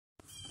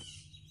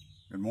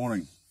Good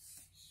morning.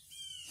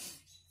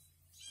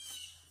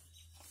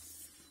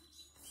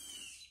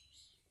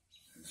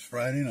 It's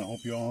Friday, and I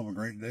hope you all have a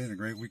great day and a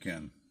great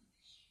weekend.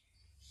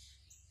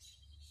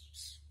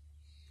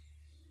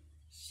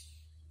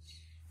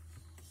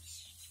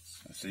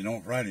 So you know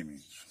what Friday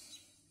means.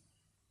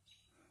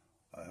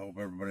 I hope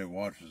everybody that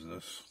watches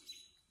this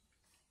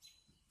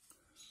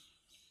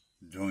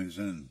joins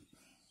in,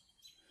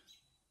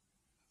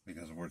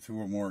 because where two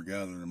or more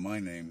gathered in my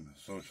name,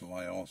 so shall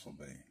I also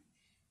be.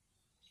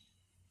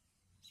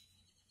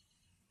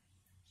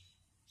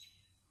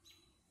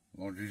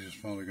 Lord Jesus,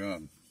 Father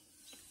God,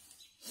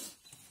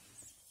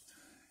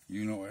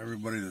 you know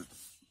everybody that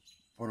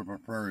put up a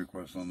prayer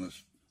request on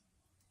this,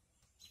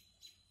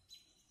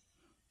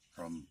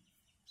 from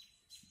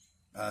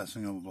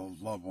passing of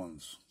those loved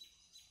ones.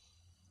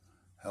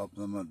 Help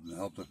them and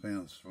help the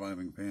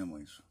surviving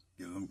families.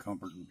 Give them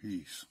comfort and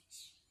peace.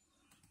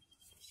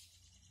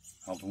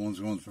 Help the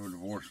ones going through a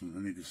divorce and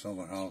need to sell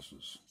their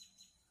houses.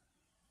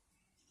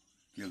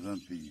 Give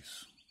them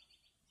peace.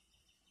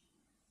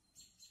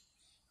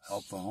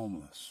 Help the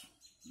homeless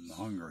and the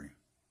hungry.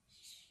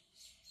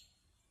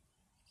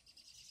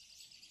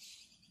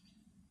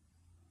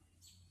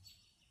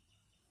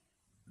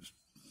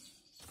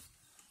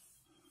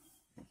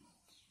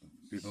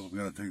 People have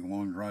got to take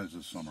long drives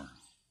this summer,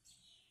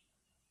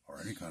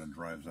 or any kind of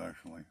drives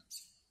actually.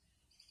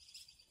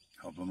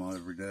 Help them out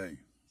every day.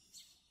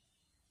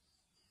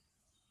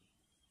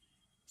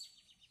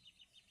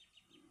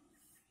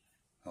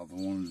 Help the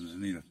ones that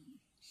need a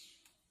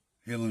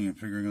healing and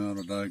figuring out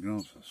a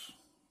diagnosis.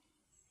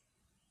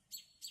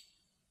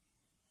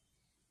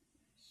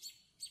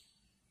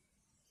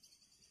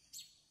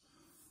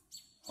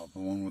 Help the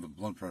one with the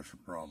blood pressure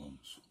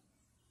problems.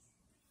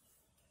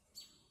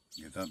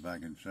 Get that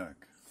back in check.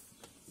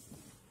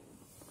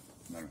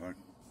 Matter of fact,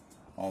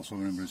 also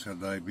if anybody's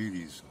got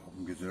diabetes, help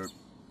them get their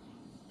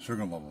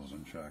sugar levels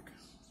in check.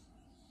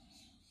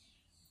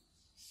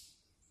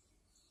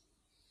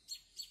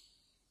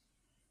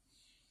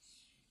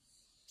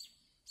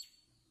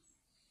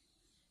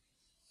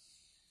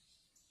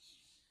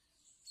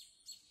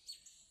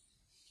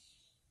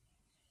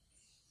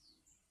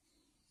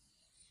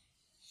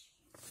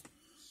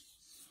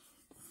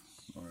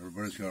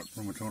 Everybody's got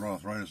rheumatoid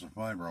arthritis or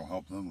fibro,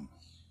 help them.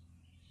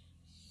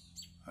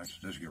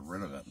 Actually, just get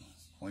rid of it,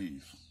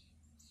 please.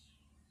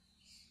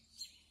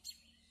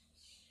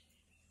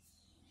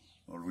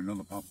 Lord, we know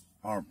the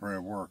power of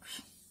prayer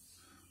works.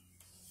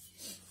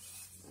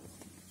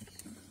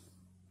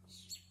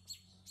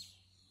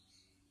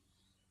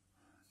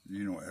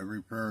 You know,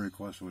 every prayer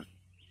request was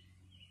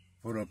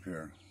put up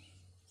here.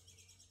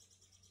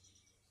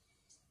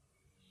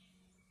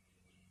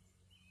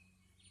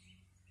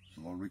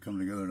 So Lord, we come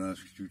together and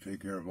ask that you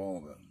take care of all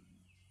of it.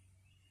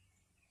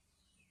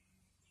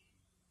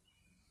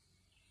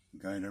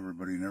 Guide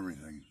everybody and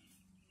everything.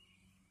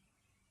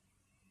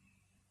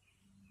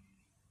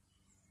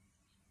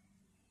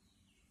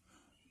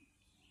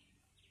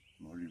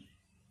 Lord, you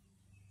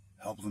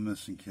help the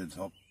missing kids,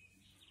 help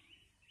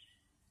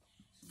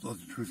let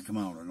the truth come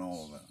out in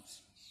all of that.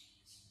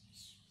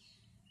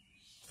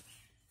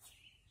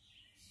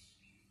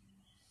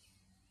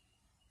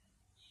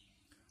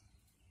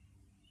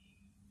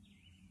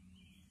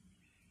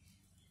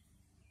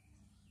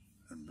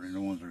 And bring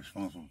the ones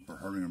responsible for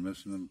hurting or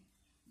missing them.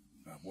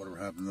 Whatever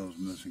happened to those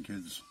missing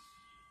kids,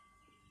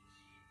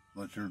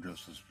 let your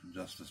justice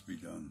be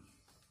done.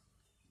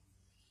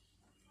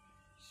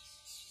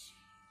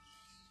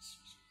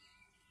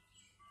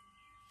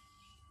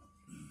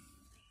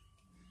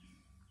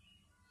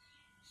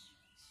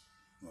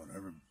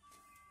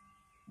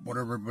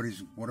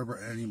 Whatever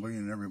anybody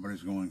and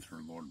everybody's going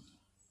through, Lord,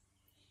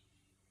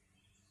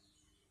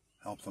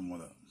 help them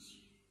with it.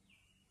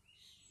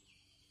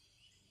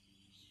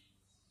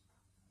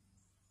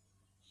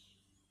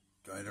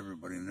 Guide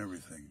everybody in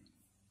everything.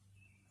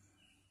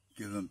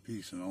 Give them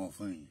peace in all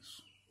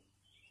things.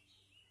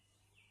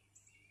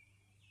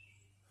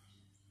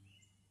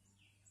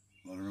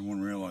 Let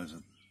everyone realize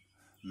that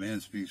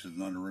man's peace is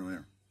not really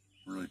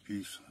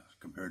peace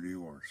compared to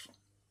yours.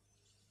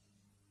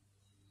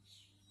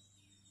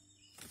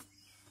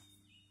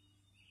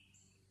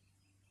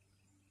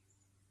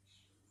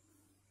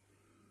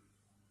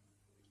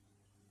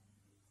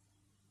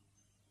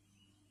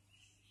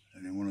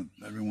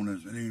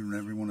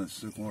 Everyone is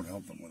sick, Lord,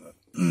 help them with it.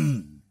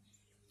 No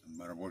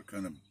matter what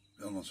kind of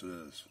illness it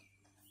is.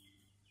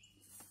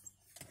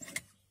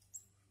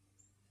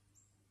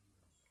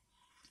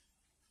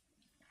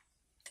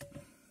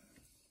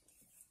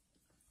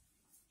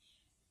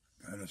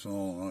 Guide us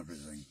all on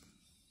everything.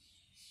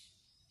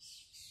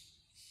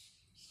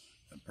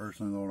 And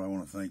personally, Lord, I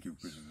want to thank you,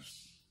 because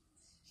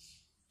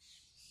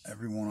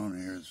everyone on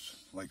here is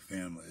like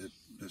family.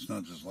 It's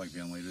not just like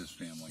family, it is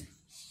family.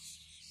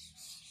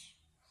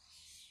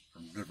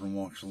 From different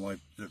walks of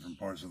life, different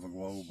parts of the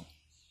globe,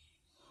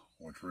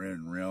 which we're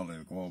in reality,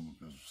 the globe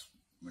is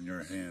in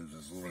your hands.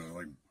 Is literally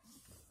like,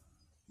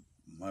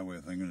 my way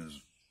of thinking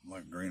is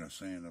like a grain of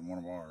sand in one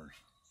of ours.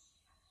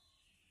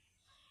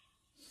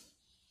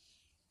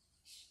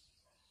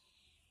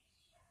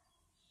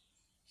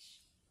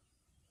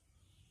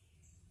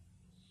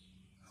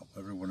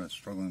 anyone that's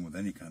struggling with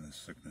any kind of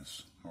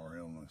sickness or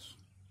illness.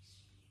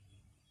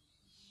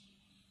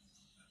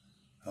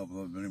 Help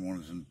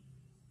anyone who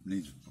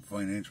needs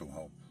financial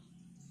help.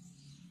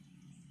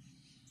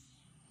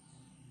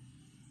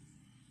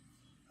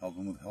 Help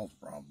them with health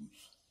problems.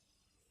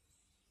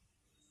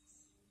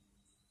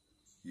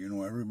 You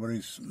know,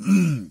 everybody's,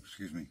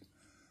 excuse me,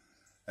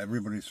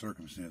 everybody's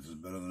circumstance is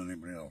better than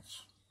anybody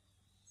else.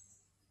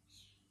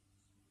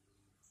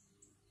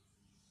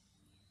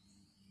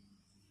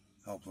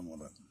 Help them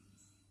with it.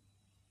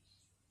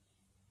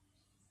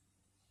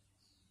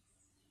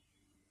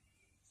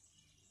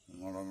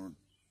 And whatever,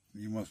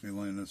 you must be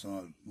laying this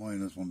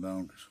one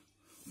down.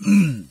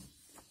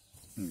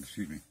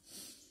 Excuse me.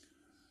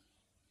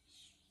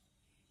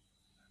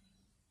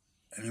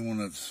 Anyone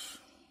that's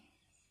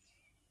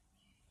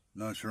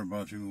not sure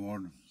about you,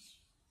 Lord,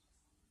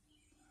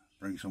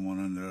 bring someone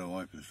into their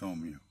life to show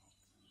them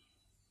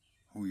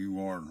who you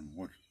are and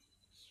what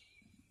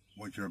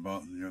you're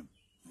about, and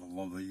the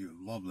love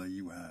that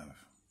you have.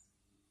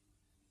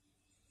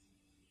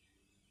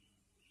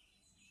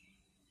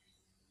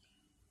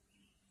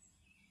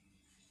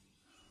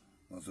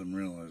 Let them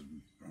realize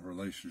a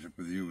relationship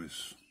with you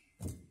is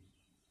the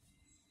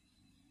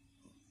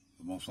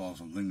most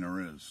awesome thing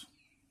there is.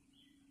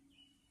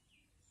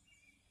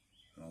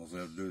 And all they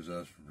have to do is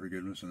ask for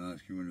forgiveness and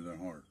ask you into their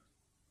heart.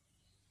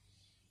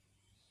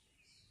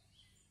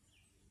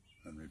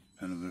 And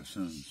repent of their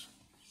sins.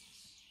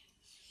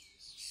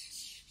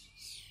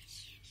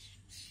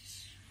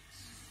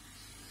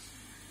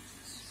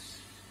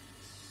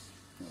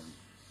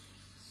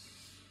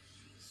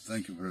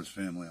 Thank you for this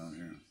family on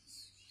here.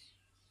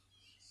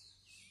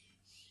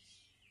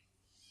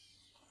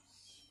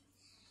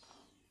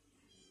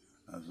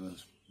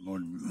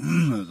 Lord,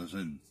 as I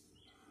said,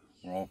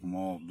 we're all from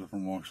all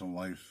different walks of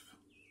life,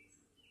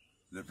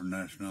 different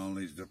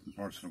nationalities, different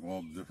parts of the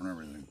globe, different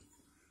everything.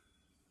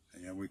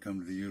 And yet we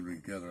come to you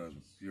together as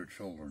your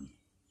children,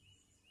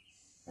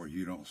 where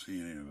you don't see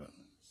any of it.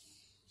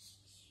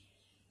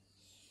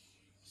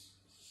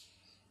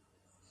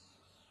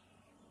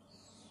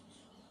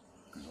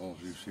 Because all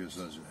you see us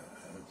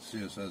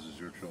as is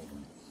your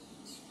children.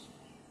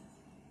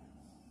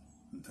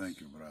 And thank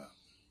you for that.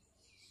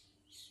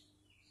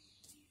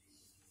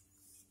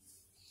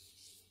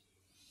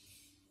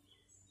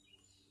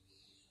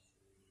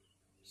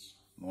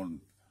 Lord,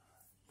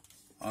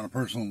 on a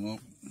personal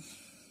note,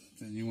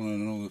 and you want to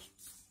know this,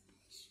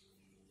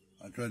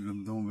 I tried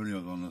doing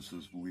videos on this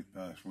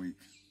past week.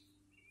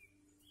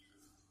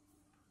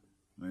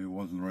 Maybe it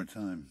wasn't the right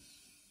time.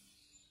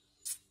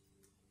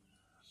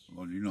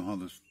 Lord, you know how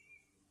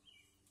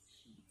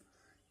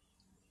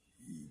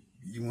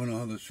you want to know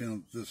how this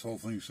channel, this whole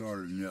thing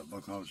started, and yet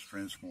look how it's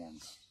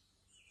transformed.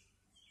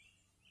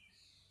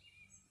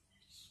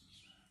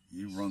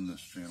 You run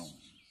this channel.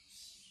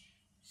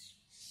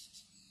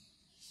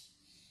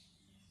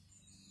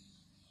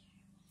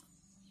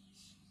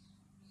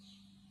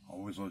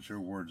 Always let your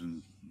words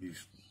be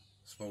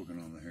spoken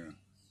on here.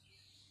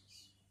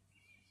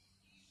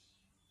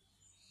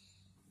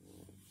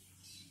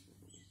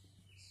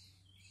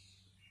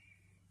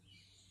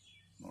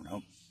 Lord,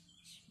 help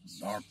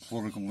our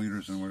political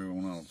leaders and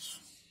everyone else.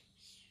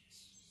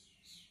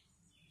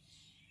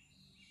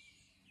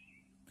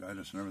 Guide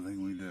us in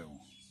everything we do.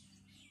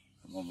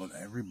 And Lord,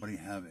 let everybody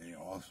have an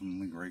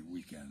awesomely great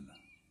weekend.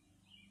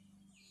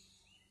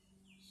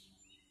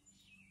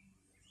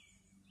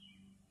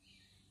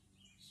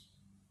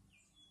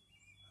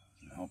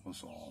 Help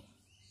us all.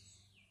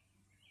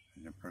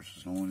 In your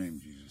precious holy name,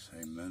 Jesus.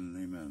 Amen and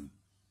amen.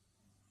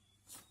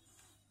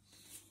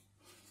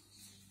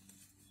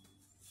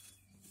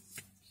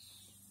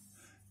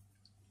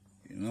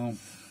 You know,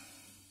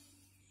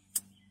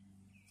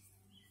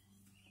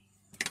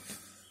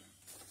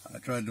 I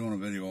tried doing a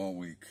video all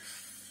week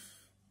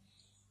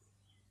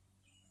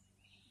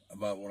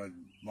about what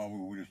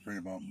we just prayed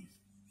about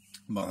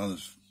how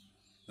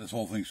this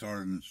whole thing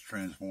started and it's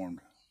transformed.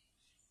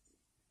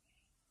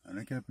 And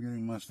it kept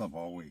getting messed up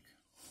all week.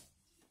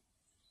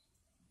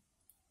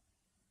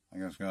 I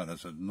guess God, I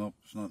said, nope,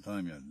 it's not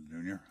time yet,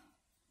 Junior.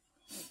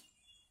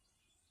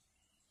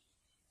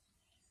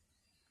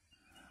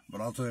 But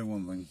I'll tell you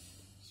one thing.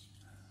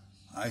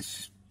 I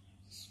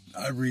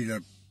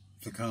read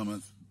the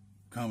comments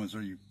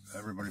that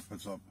everybody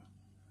puts up,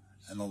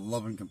 and the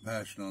love and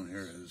compassion on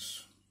here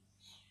is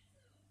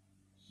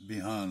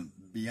beyond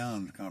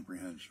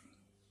comprehension.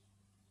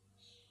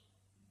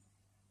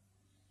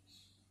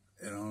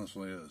 It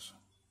honestly is.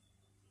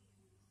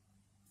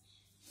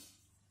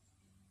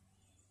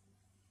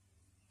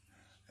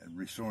 And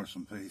restore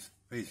some faith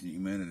in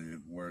humanity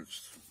where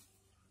it's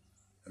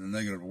in a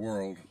negative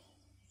world.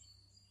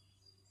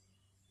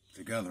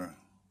 Together,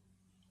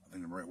 I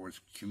think the right word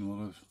is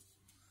cumulative.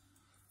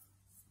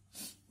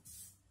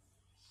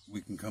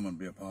 We can come and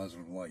be a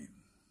positive light.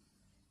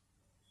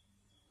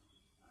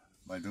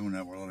 By doing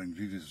that, we're letting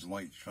Jesus'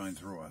 light shine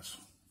through us.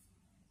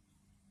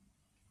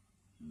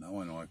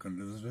 Now I know I couldn't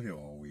do this video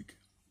all week.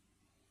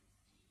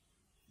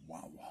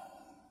 Wow.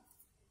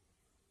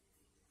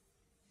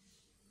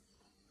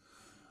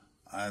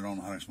 I don't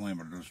know how to explain,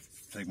 but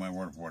just take my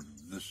word for it.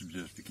 This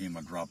just became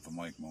a drop the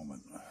mic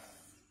moment.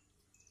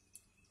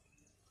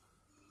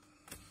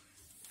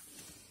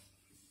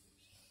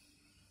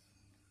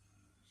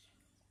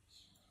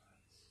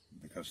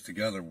 Because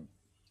together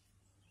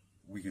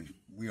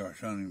we are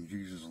shining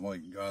Jesus'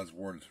 light, God's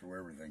word through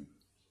everything.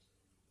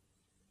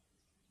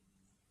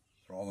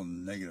 Through all the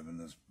negative in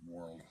this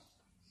world.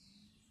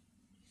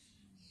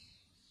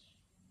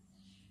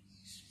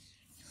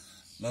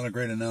 Not a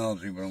great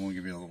analogy, but I'm going to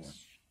give you a little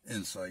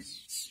insight.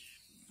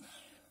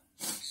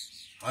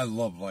 I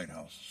love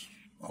lighthouses.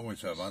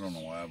 Always have. I don't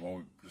know why.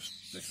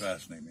 They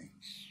fascinate me.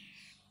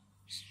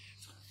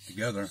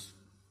 Together,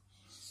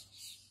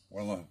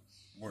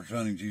 we're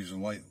shining Jesus'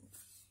 light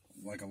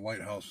like a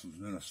lighthouse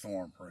in a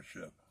storm for a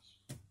ship.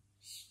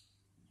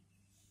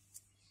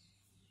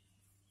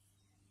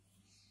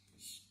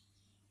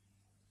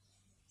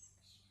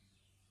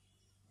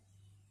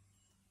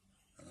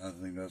 And I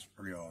think that's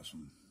pretty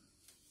awesome.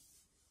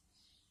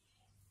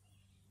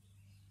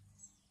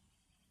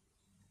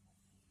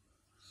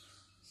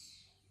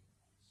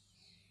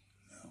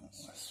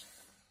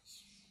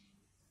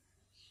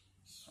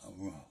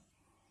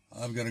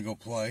 I've got to go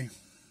play.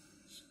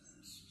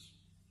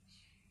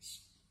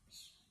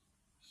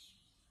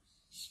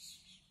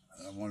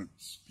 I want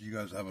you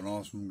guys to have an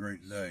awesome,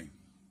 great day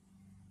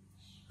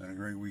and a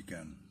great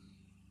weekend.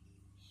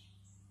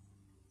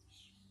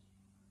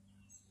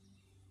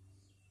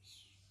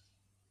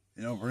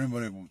 You know, for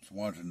anybody that's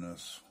watching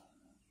this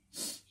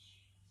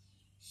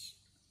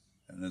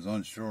and is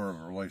unsure of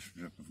a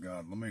relationship with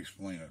God, let me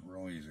explain it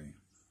real easy.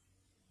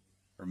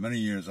 For many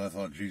years, I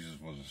thought Jesus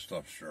was a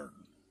stuffed shirt.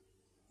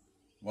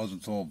 It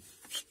wasn't until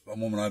a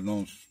woman I've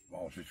known,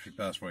 well, she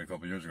passed away a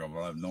couple of years ago,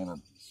 but I've known her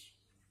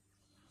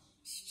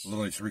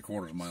literally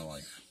 3/4 of my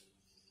life.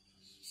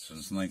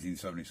 Since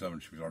 1977,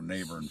 she was our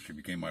neighbor, and she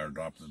became my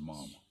adopted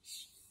mom.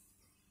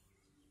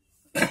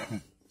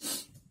 And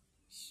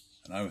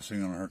I was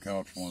sitting on her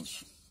couch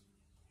once,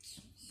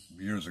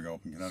 years ago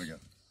up in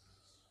Connecticut,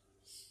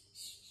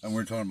 and we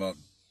were talking about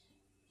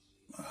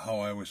how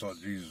I always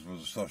thought Jesus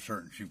was a stuffed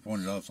shirt, and she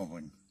pointed out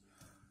something.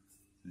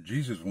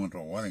 Jesus went to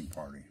a wedding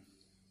party,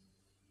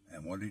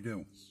 and what did he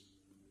do?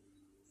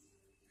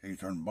 He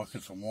turned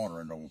buckets of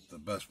water into the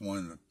best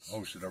wine that the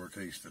host had ever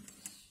tasted.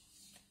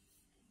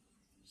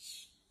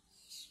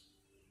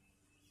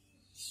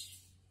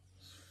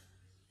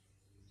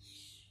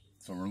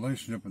 So a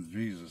relationship with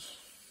Jesus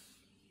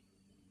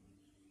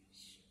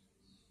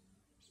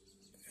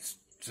is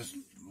just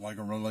like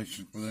a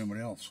relationship with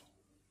anybody else,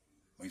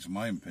 at least in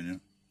my opinion.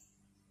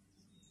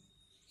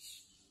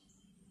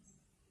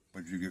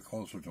 But you get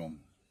closer to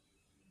him.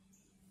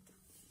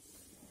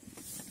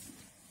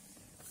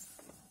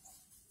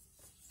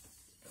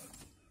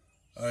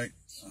 Alright,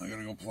 I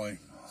gotta go play.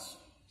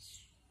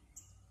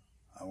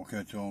 I will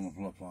catch you all on the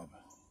flip-flop.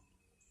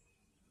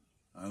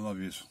 I love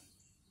yous.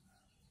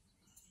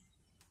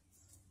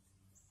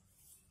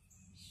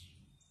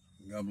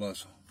 God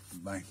bless.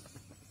 Bye.